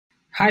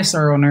Hi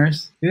store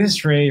owners, this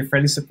is Ray, your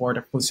friendly support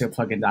of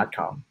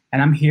WholesalePlugin.com,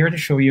 and I'm here to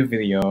show you a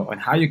video on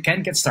how you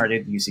can get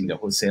started using the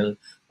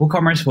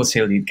WooCommerce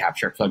Wholesale Lead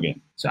Capture plugin.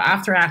 So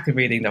after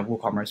activating the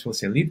WooCommerce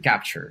Wholesale Lead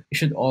Capture, you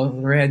should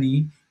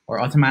already or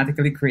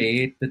automatically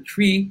create the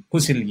 3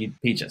 wholesale lead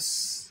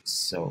pages.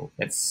 So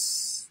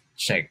let's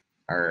check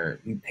our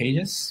lead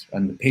pages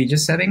on the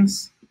pages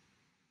settings.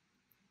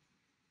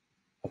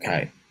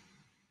 Okay,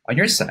 on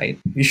your site,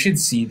 you should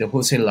see the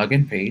wholesale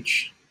login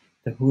page,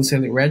 the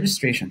wholesale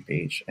registration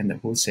page, and the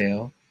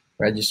wholesale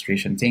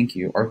registration thank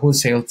you or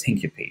wholesale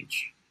thank you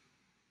page.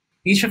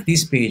 Each of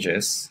these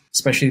pages,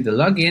 especially the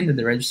login and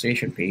the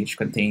registration page,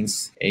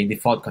 contains a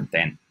default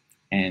content.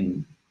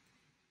 And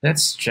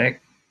let's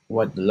check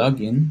what the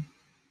login,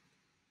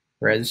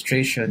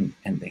 registration,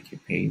 and thank you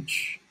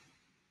page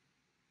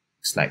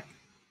looks like.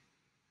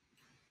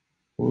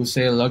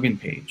 Wholesale login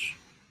page.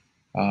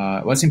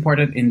 What's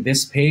important in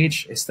this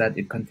page is that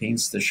it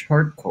contains the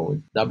short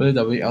code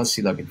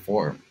WWLC login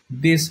form.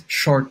 This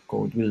short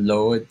code will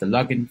load the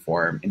login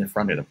form in the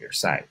front end of your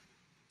site.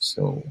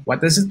 So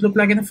what does it look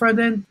like in the front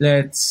end?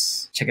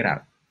 Let's check it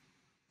out.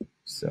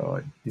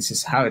 So this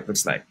is how it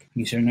looks like.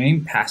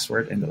 Username,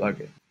 password, and the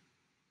login.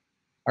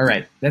 All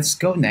right, let's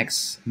go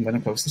next. I'm going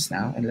to close this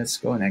now, and let's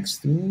go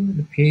next to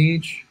the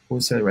page,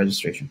 wholesale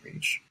registration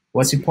page.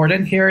 What's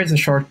important here is the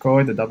short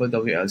code, the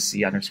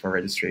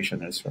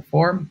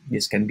WWLC_registration_form.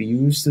 This can be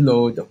used to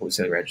load the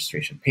wholesale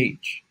registration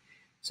page.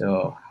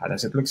 So how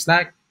does it look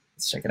like?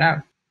 Let's check it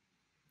out.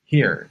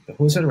 Here, the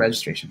wholesale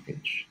registration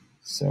page.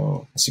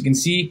 So as you can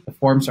see, the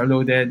forms are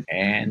loaded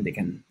and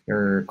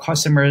your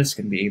customers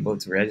can be able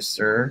to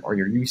register, or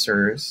your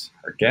users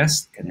or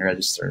guests can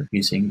register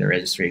using the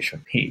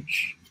registration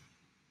page.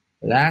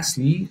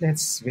 Lastly,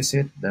 let's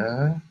visit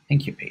the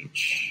thank you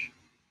page.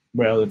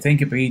 Well, the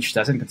thank you page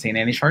doesn't contain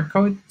any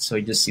shortcode, so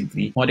you just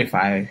simply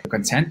modify the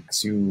content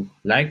as you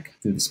like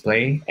to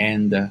display,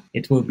 and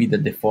it will be the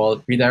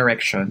default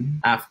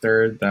redirection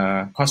after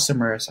the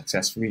customer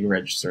successfully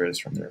registers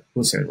from their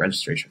wholesale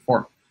registration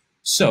form.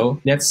 So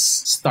let's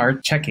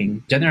start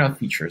checking general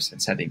features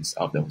and settings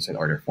of the wholesale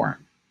order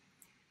form.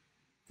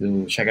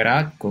 To check it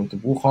out, go to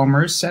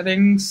WooCommerce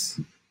settings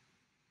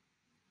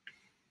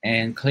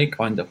and click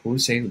on the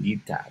wholesale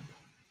lead tab.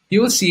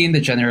 You will see in the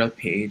general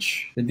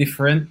page the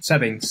different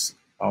settings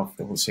of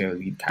the wholesale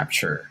lead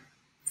capture.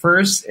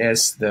 First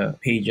is the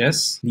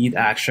pages, lead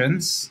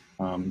actions.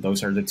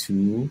 Those are the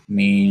 2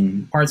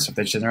 main parts of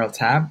the general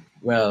tab.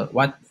 Well,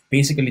 what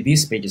basically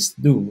these pages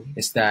do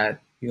is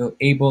that you're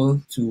able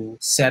to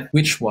set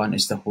which one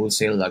is the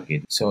wholesale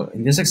login. So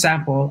in this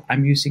example,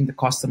 I'm using the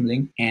custom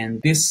link,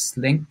 and this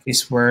link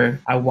is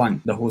where I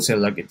want the wholesale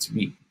login to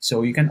be.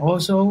 So you can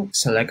also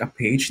select a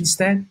page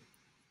instead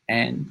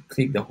and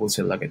click the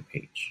wholesale login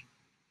page.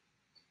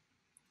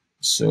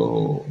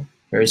 So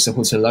here is the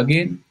wholesale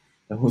login,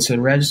 the wholesale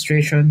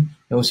registration,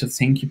 the wholesale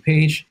thank you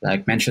page,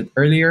 like mentioned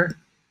earlier.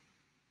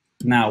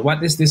 Now,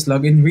 what is this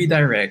login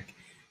redirect?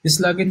 This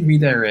login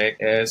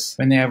redirect is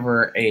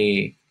whenever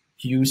a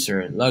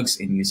user logs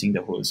in using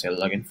the wholesale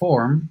login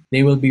form,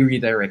 they will be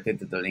redirected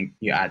to the link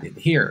you added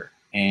here.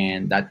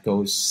 And that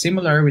goes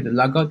similar with the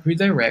logout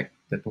redirect,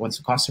 that once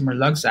a customer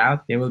logs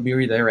out, they will be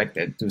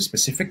redirected to a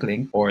specific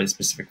link or a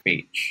specific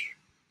page.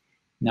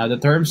 Now the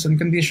terms and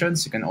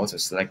conditions, you can also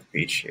select the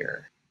page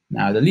here.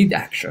 Now the lead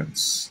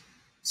actions.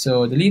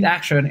 So the lead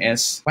action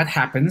is what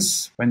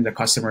happens when the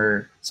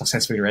customer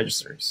successfully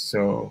registers.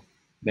 So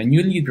the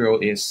new lead role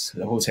is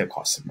the wholesale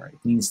customer.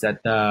 It means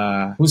that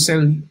the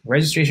wholesale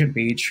registration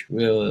page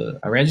will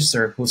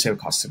register wholesale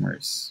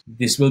customers.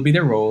 This will be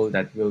the role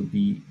that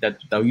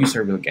the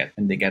user will get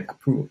when they get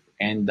approved.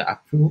 And the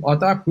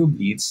auto-approved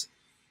leads,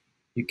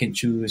 you can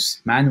choose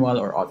manual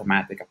or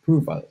automatic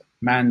approval.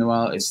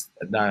 Manual is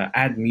the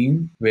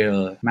admin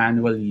will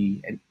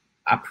manually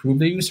approve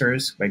the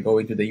users by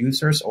going to the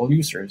users, all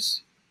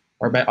users,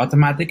 or by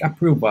automatic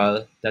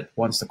approval that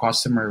once the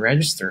customer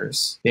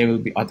registers, they will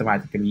be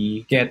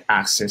automatically get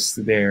access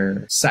to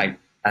their site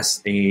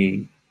as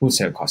a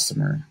wholesale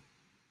customer.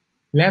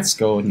 Let's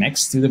go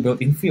next to the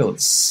built-in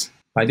fields.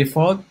 By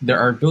default, there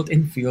are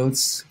built-in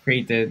fields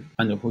created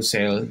on the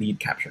wholesale lead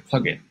capture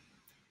plugin.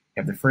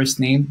 You have the first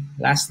name,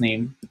 last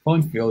name,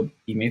 phone field,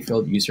 email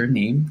field,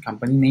 username,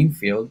 company name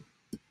field,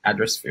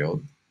 address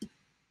field,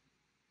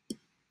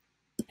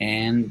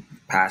 and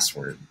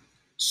password.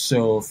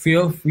 So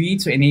feel free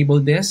to enable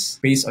this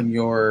based on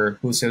your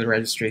wholesale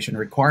registration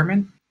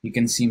requirement. You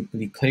can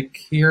simply click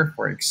here.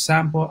 For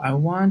example, I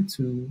want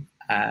to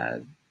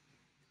add,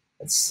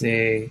 let's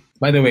say,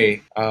 by the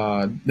way,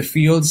 the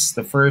fields,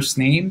 the first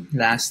name,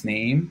 last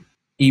name,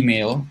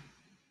 email,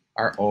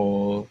 are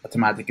all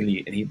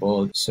automatically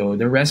enabled. So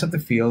the rest of the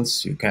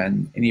fields, you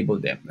can enable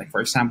them. Like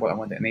for example, I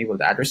want to enable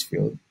the address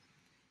field.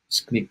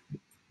 Just click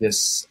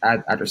this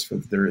add address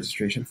field to the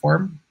registration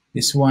form.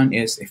 This one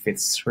is if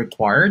it's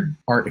required,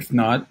 or if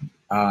not,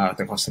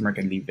 the customer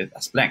can leave it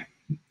as blank.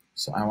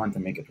 So I want to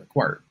make it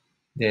required.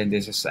 Then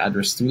this is the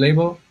address to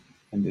label,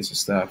 and this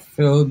is the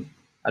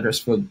address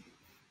field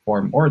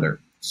form order.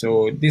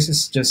 So this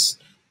is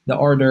just the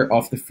order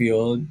of the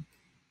field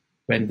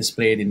when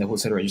displayed in the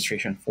wholesale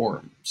registration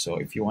form. So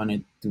if you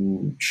wanted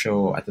to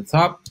show at the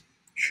top,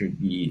 should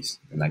be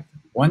like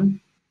 1.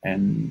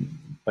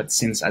 But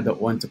since I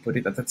don't want to put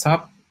it at the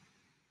top,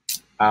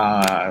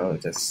 I'll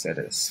just set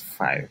it as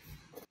 5.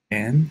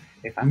 And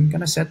if I'm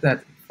gonna set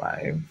that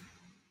 5,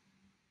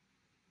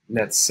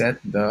 let's set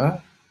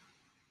the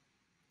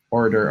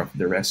order of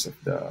the rest of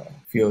the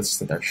fields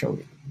that are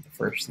showing. The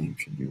first name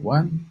should be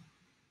 1,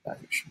 that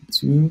should be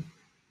 2,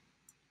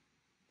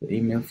 the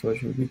email field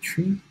should be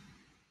 3.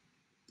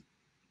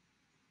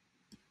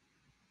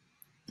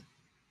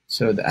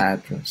 So the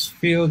address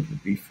field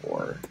would be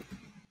 4.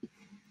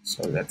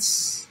 So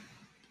let's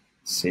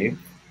save.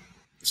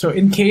 So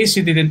in case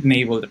you didn't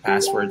enable the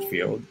password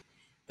field,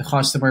 the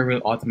customer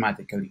will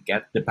automatically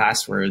get the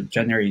password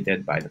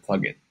generated by the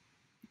plugin.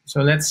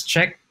 So let's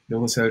check the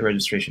wholesale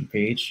registration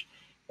page,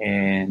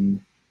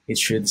 and it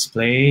should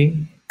display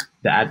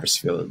the address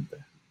field.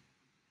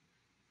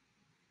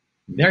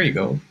 There you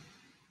go.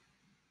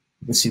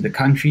 You can see the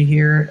country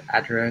here,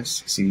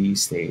 address, city,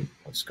 state,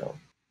 postcode.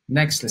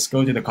 Next, let's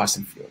go to the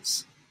custom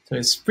fields. So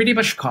it's pretty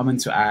much common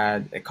to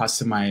add a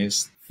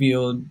customized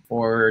field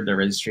for the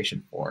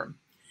registration form.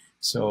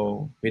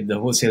 So with the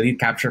Wholesale Lead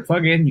Capture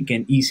plugin, you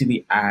can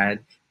easily add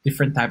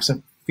different types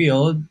of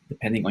field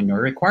depending on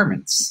your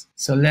requirements.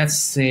 So let's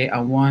say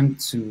I want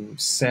to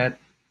set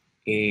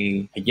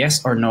a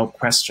yes or no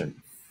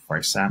question. For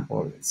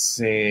example, let's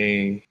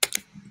say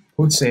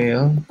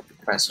wholesale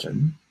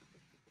question.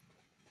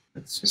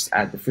 Let's just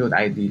add the field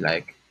ID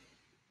like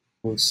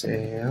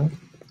wholesale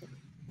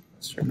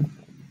question.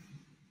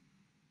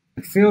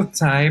 The field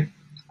type,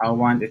 I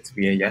want it to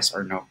be a yes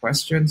or no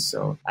question,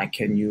 so I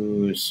can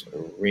use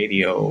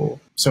radio.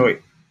 So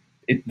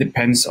it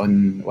depends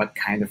on what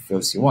kind of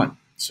fields you want.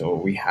 So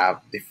we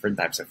have different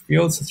types of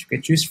fields that you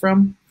can choose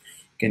from.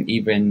 You can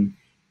even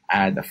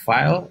add a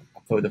file,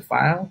 upload a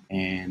file,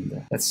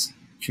 and let's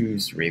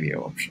choose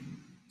radio option.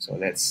 So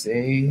let's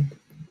say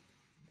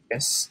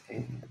yes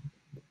and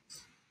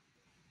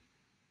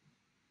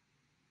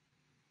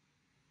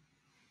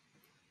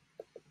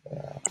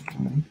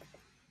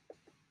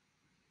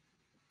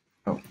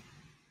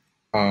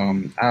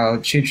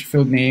I'll change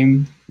field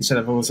name instead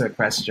of also a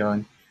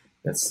question.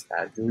 Let's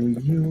add, do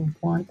you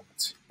want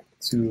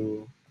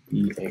to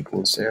be a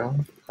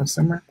wholesale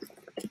customer?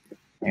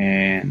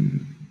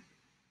 And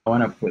I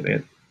want to put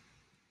it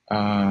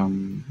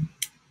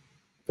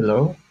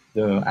below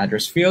the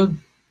address field.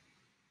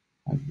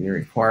 Be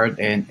required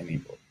and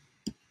enabled.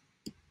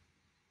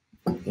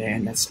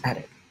 Then let's add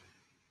it.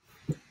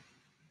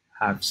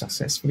 Have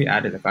successfully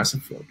added a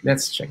custom field.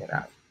 Let's check it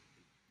out.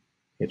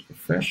 Hit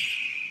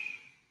refresh.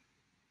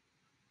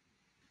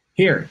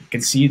 Here, you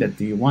can see that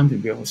do you want to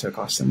be a wholesale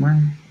customer?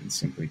 And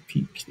simply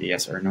pick the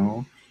yes or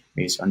no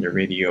based on the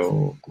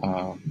radio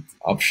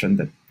option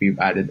that we've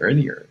added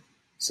earlier.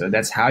 So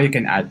that's how you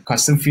can add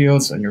custom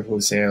fields on your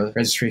wholesale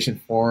registration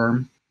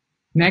form.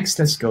 Next,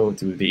 let's go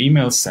to the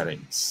email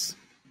settings.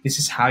 This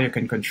is how you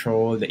can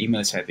control the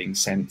email settings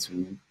sent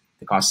to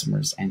the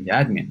customers and the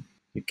admin.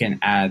 You can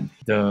add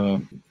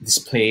the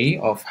display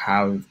of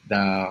how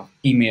the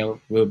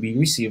email will be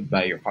received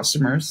by your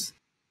customers,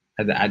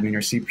 at the admin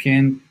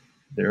recipient,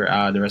 the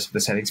rest of the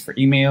settings for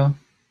email.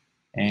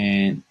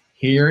 And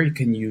here you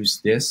can use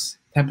this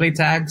template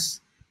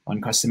tags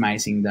on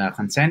customizing the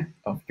content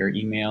of your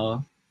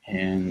email.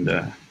 And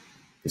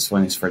this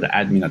one is for the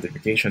admin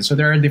notification. So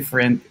there are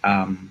different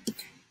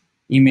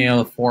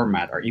email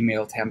format or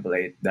email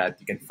template that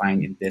you can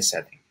find in this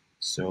setting.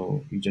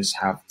 So you just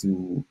have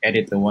to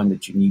edit the one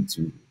that you need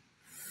to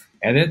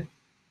edit.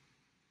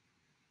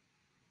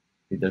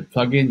 With the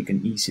plugin, you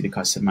can easily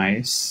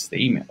customize the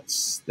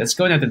emails. Let's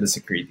go now to the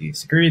security.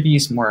 Security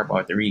is more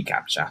about the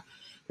Recaptcha.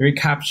 The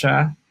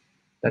Recaptcha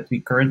that we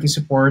currently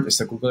support is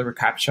the Google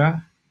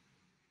Recaptcha.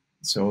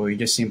 So you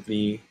just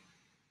simply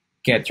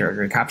get your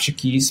Recaptcha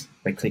keys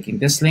by clicking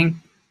this link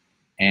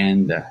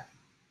and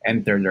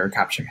enter the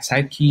Recaptcha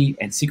site key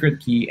and secret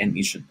key, and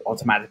it should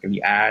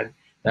automatically add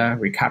the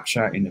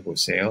Recaptcha in the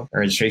wholesale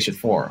registration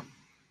form.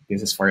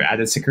 This is for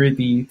added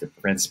security to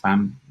prevent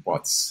spam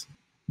bots.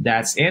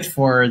 That's it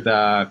for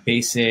the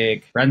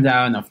basic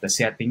rundown of the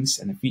settings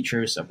and the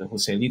features of the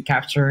Wholesale Lead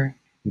Capture.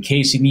 In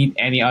case you need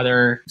any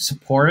other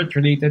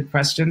support-related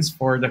questions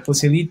for the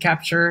Wholesale Lead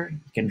Capture,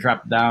 you can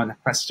drop down a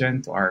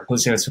question to our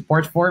wholesale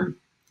support form,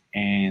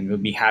 and we'll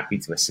be happy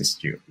to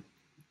assist you.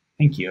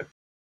 Thank you.